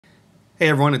Hey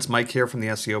everyone, it's Mike here from the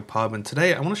SEO Pub, and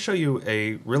today I want to show you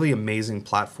a really amazing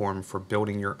platform for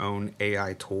building your own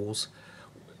AI tools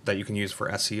that you can use for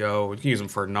SEO. You can use them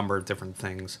for a number of different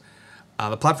things.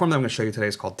 The platform that I'm going to show you today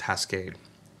is called Taskade.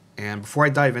 And before I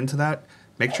dive into that,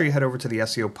 make sure you head over to the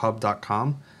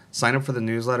SEOpub.com, sign up for the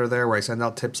newsletter there where I send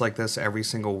out tips like this every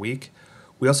single week.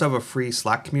 We also have a free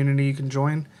Slack community you can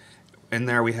join. In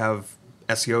there we have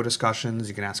SEO discussions,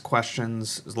 you can ask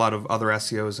questions, there's a lot of other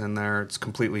SEOs in there, it's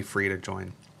completely free to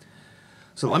join.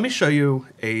 So let me show you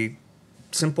a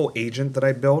simple agent that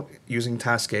I built using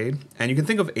Taskade, and you can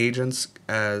think of agents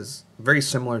as very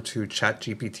similar to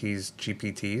ChatGPT's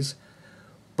GPTs,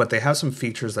 but they have some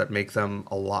features that make them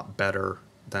a lot better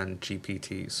than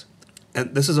GPTs.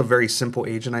 And this is a very simple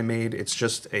agent I made. It's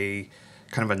just a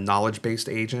kind of a knowledge-based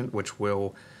agent which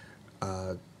will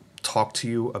talk to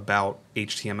you about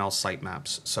HTML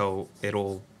sitemaps. So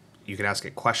you can ask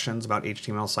it questions about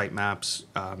HTML sitemaps.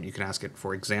 You can ask it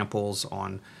for examples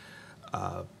on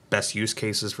best use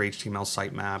cases for HTML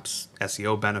sitemaps,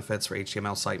 SEO benefits for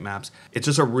HTML sitemaps. It's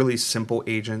just a really simple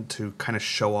agent to kind of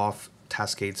show off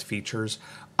Taskade's features.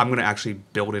 I'm going to actually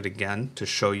build it again to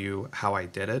show you how I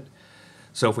did it.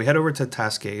 So if we head over to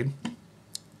Taskade,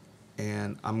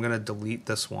 and I'm going to delete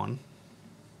this one.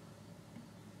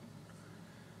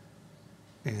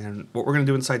 And what we're going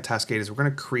to do inside Taskade is we're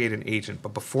going to create an agent.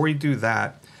 But before we do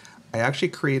that, I actually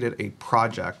created a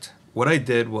project. What I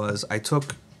did was I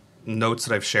took notes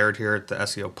that I've shared here at the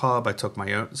SEO Pub. I took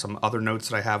my own, some other notes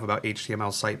that I have about HTML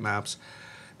sitemaps,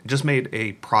 just made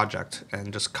a project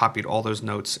and just copied all those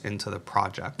notes into the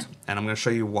project. And I'm going to show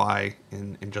you why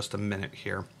in just a minute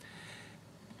here.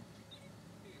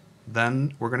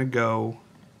 Then we're going to go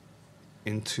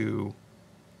into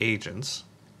agents,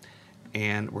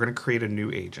 and we're going to create a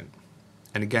new agent.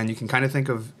 And again, you can kind of think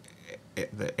of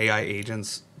the AI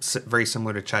agents very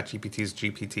similar to ChatGPT's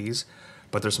GPTs,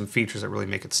 but there's some features that really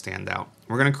make it stand out.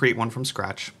 We're going to create one from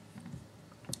scratch,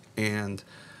 and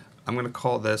I'm going to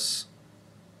call this,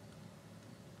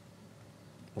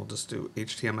 we'll just do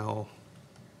HTML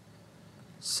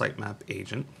sitemap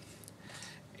agent.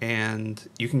 And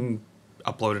you can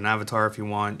upload an avatar if you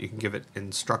want. You can give it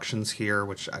instructions here,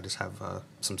 which I just have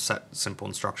some set simple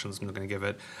instructions I'm going to give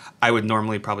it. I would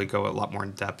normally probably go a lot more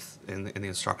in depth in the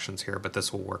instructions here, but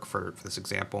this will work for this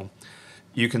example.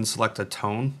 You can select a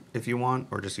tone if you want,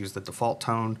 or just use the default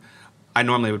tone. I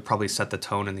normally would probably set the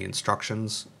tone in the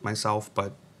instructions myself,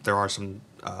 but there are some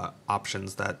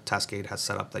options that Taskade has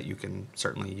set up that you can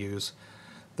certainly use.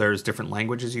 There's different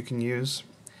languages you can use.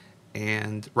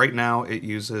 And right now it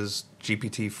uses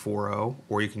GPT 4.0,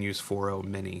 or you can use 4.0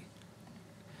 mini.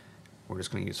 We're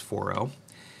just going to use 4.0.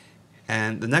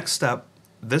 And the next step,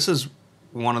 this is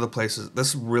one of the places,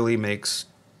 this really makes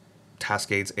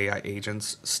Taskade's AI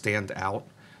agents stand out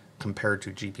compared to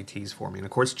GPTs for me. And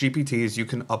of course, GPTs, you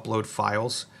can upload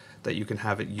files that you can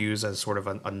have it use as sort of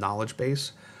a knowledge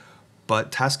base, but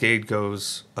Taskade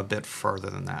goes a bit further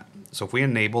than that. So if we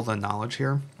enable the knowledge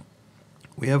here,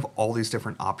 we have all these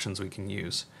different options we can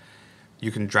use.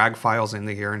 You can drag files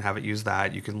into here and have it use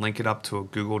that. You can link it up to a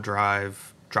Google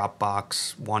Drive,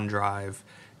 Dropbox, OneDrive,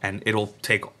 and it'll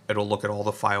look at all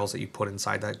the files that you put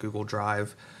inside that Google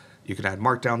Drive. You can add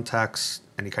markdown text,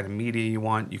 any kind of media you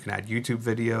want. You can add YouTube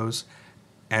videos.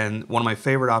 And one of my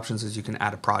favorite options is you can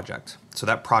add a project. So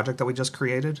that project that we just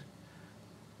created,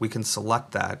 we can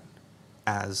select that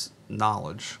as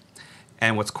knowledge.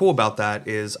 And what's cool about that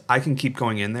is I can keep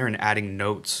going in there and adding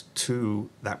notes to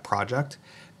that project,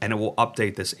 and it will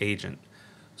update this agent.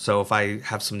 So if I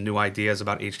have some new ideas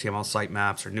about HTML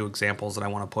sitemaps or new examples that I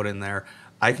want to put in there,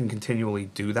 I can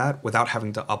continually do that without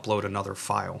having to upload another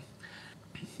file.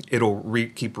 It'll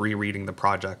keep rereading the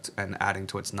project and adding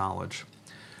to its knowledge.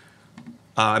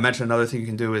 I mentioned another thing you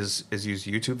can do is use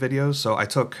YouTube videos. So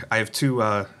I have two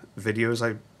videos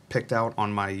I picked out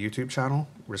on my YouTube channel.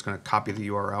 We're just going to copy the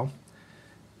URL.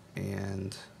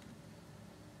 And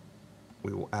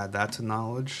we will add that to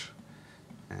knowledge.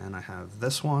 And I have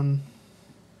this one.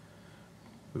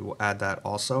 We will add that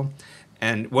also.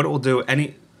 And what it will do,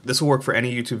 this will work for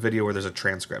any YouTube video where there's a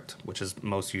transcript, which is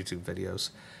most YouTube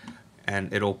videos.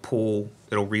 And it'll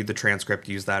read the transcript,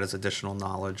 use that as additional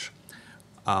knowledge.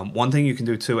 One thing you can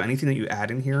do too, anything that you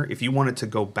add in here, if you wanted to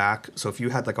go back, so if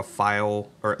you had like a file,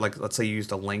 or like let's say you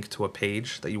used a link to a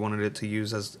page that you wanted it to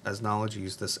use as knowledge, you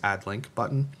use this add link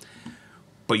button,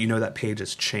 but you know that page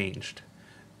has changed.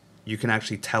 You can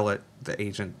actually tell it, the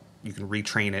agent, you can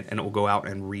retrain it, and it will go out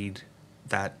and read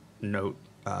that note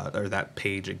or that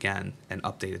page again and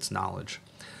update its knowledge.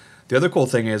 The other cool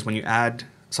thing is when you add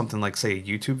something like, say, a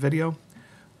YouTube video,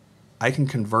 I can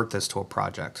convert this to a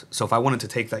project. So if I wanted to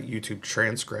take that YouTube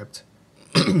transcript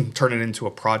turn it into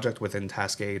a project within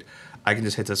Taskade, I can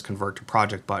just hit this convert to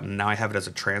project button. Now I have it as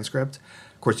a transcript.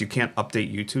 Of course, you can't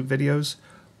update YouTube videos,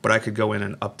 but I could go in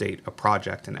and update a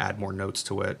project and add more notes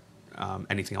to it,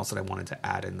 anything else that I wanted to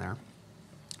add in there.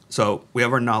 So we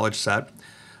have our knowledge set.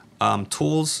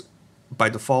 Tools, by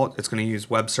default, it's going to use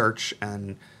web search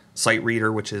and site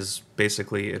reader, which is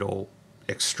basically it'll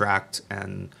extract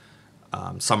and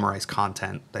summarize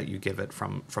content that you give it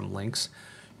from links.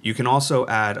 You can also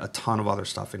add a ton of other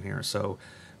stuff in here. So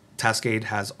Taskade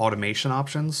has automation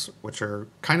options, which are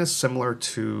kind of similar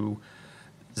to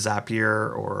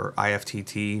Zapier or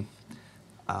IFTT,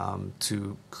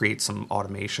 to create some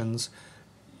automations.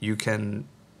 You can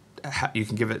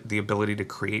give it the ability to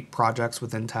create projects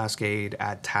within Taskade,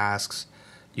 add tasks.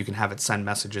 You can have it send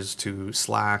messages to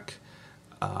Slack.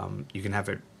 You can have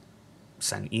it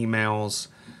send emails,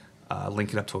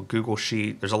 link it up to a Google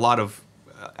Sheet. There's a lot of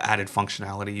added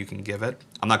functionality you can give it.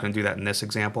 I'm not going to do that in this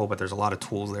example, but there's a lot of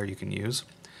tools there you can use.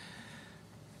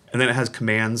 And then it has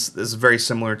commands. This is very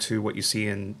similar to what you see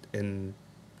in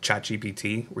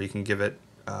ChatGPT, where you can give it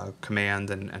a command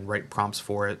and write prompts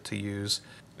for it to use.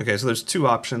 Okay, so there's two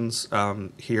options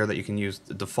here that you can use.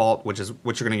 The default, which is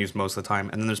what you're going to use most of the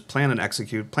time, and then there's plan and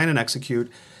execute. Plan and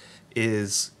execute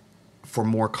is for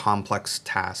more complex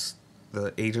tasks.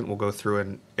 The agent will go through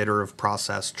an iterative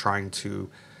process trying to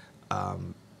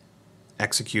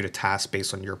execute a task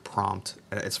based on your prompt.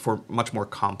 It's for much more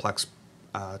complex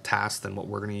tasks than what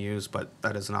we're going to use, but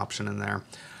that is an option in there.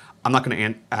 I'm not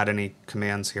going to add any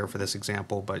commands here for this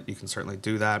example, but you can certainly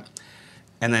do that.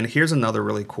 And then here's another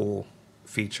really cool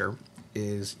feature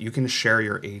is you can share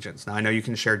your agents. Now I know you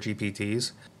can share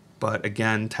GPTs, but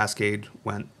again, Taskade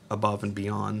went above and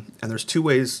beyond. And there's two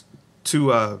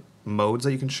modes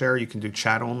that you can share. You can do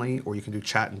chat only, or you can do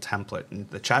chat and template. And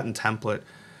the chat and template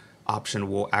option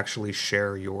will actually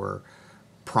share your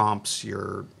prompts,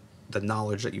 the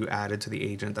knowledge that you added to the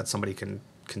agent, that somebody can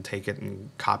take it and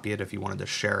copy it if you wanted to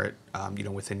share it,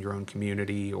 within your own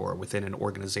community or within an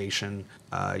organization.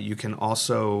 You can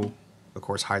also, of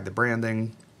course, hide the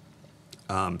branding,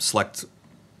 select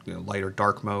light or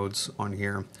dark modes on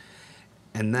here.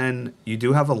 And then you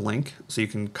do have a link, so you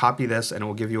can copy this and it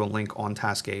will give you a link on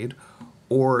Taskade,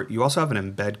 or you also have an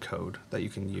embed code that you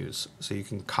can use. So you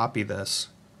can copy this,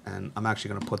 and I'm actually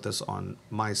going to put this on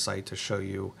my site to show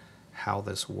you how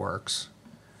this works.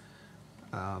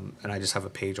 And I just have a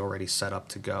page already set up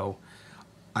to go.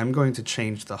 I'm going to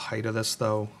change the height of this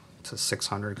though to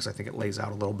 600 because I think it lays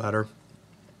out a little better.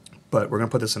 But we're going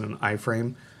to put this in an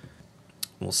iframe.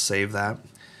 We'll save that.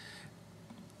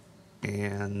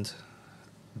 And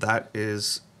that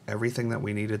is everything that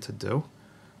we needed to do.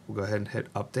 We'll go ahead and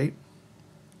hit update.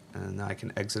 And now I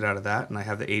can exit out of that, and I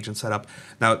have the agent set up.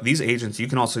 Now, these agents you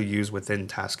can also use within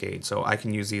Taskade. So I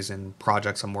can use these in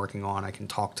projects I'm working on. I can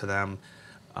talk to them.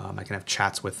 I can have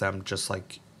chats with them just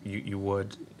like you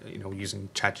would, using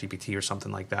ChatGPT or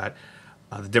something like that.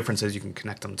 The difference is you can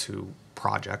connect them to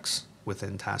projects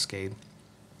within Taskade.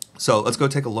 So let's go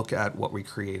take a look at what we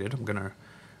created. I'm going to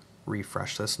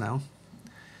refresh this now.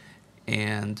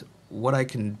 And what I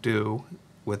can do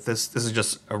with this is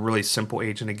just a really simple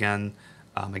agent again.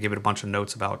 I gave it a bunch of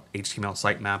notes about HTML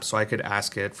sitemaps. So I could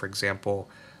ask it, for example,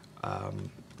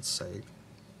 let's say,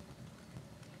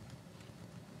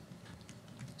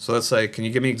 can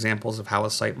you give me examples of how a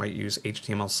site might use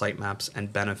HTML sitemaps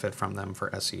and benefit from them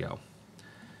for SEO?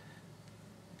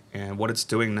 And what it's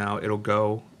doing now, it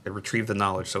retrieved the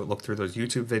knowledge. So it looked through those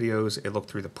YouTube videos, it looked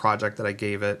through the project that I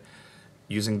gave it,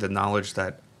 using the knowledge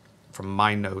that from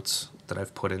my notes that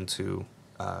I've put into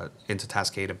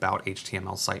Taskade about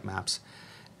HTML sitemaps.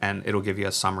 And it'll give you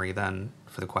a summary then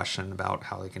for the question about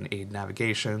how they can aid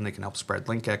navigation, they can help spread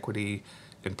link equity,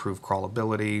 improve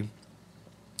crawlability,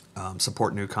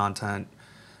 support new content,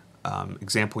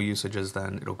 example usages.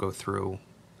 Then it'll go through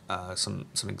some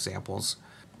examples,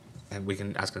 and we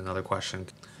can ask another question.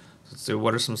 So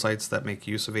what are some sites that make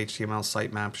use of HTML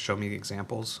sitemaps? Show me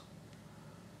examples.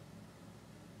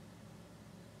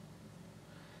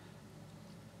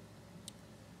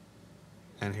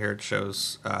 And here it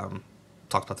shows,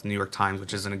 talks about the New York Times,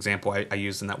 which is an example I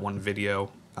used in that one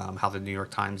video, how the New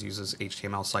York Times uses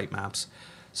HTML sitemaps.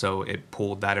 So it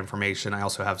pulled that information. I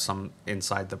also have some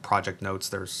inside the project notes.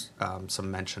 There's some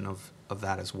mention of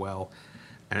that as well,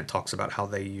 and it talks about how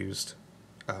they used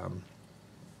HTML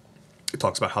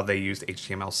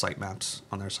sitemaps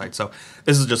on their site. So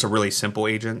this is just a really simple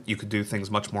agent. You could do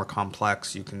things much more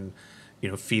complex. You can,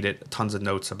 feed it tons of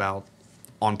notes about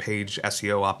on-page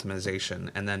SEO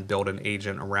optimization, and then build an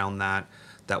agent around that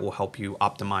will help you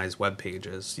optimize web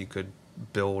pages. You could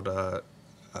build a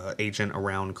agent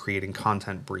around creating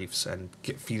content briefs and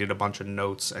feed it a bunch of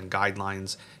notes and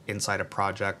guidelines inside a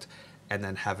project, and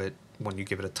then have it, when you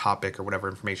give it a topic or whatever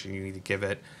information you need to give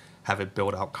it, have it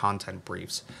build out content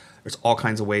briefs. There's all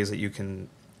kinds of ways that you can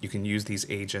use these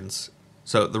agents.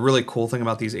 So the really cool thing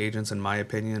about these agents, in my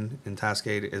opinion, in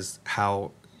Taskade is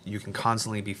how you can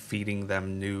constantly be feeding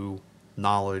them new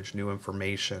knowledge, new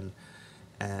information,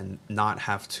 and not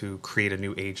have to create a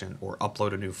new agent or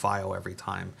upload a new file every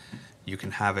time. You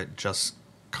can have it just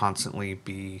constantly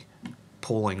be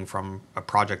pulling from a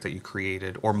project that you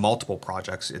created, or multiple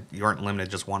projects. You aren't limited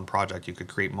to just one project. You could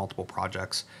create multiple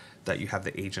projects that you have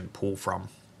the agent pull from.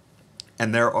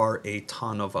 And there are a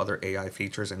ton of other AI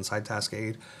features inside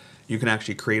Taskade. You can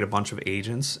actually create a bunch of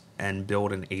agents and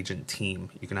build an agent team.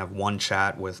 You can have one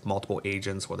chat with multiple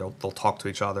agents where they'll talk to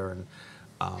each other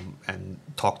and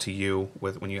talk to you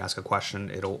when you ask a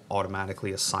question. It'll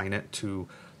automatically assign it to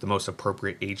the most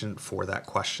appropriate agent for that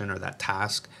question or that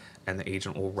task, and the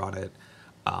agent will run it.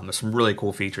 There's some really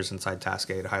cool features inside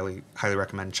Taskade. Highly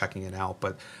recommend checking it out.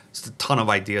 But it's a ton of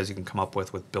ideas you can come up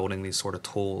with building these sort of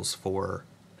tools for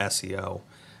SEO.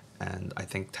 And I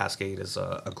think Taskade is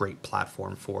a great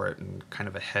platform for it, and kind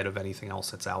of ahead of anything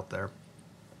else that's out there.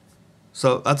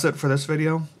 So that's it for this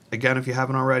video. Again, if you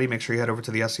haven't already, make sure you head over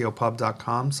to the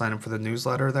SEOpub.com, sign up for the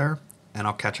newsletter there, and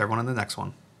I'll catch everyone in the next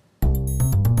one.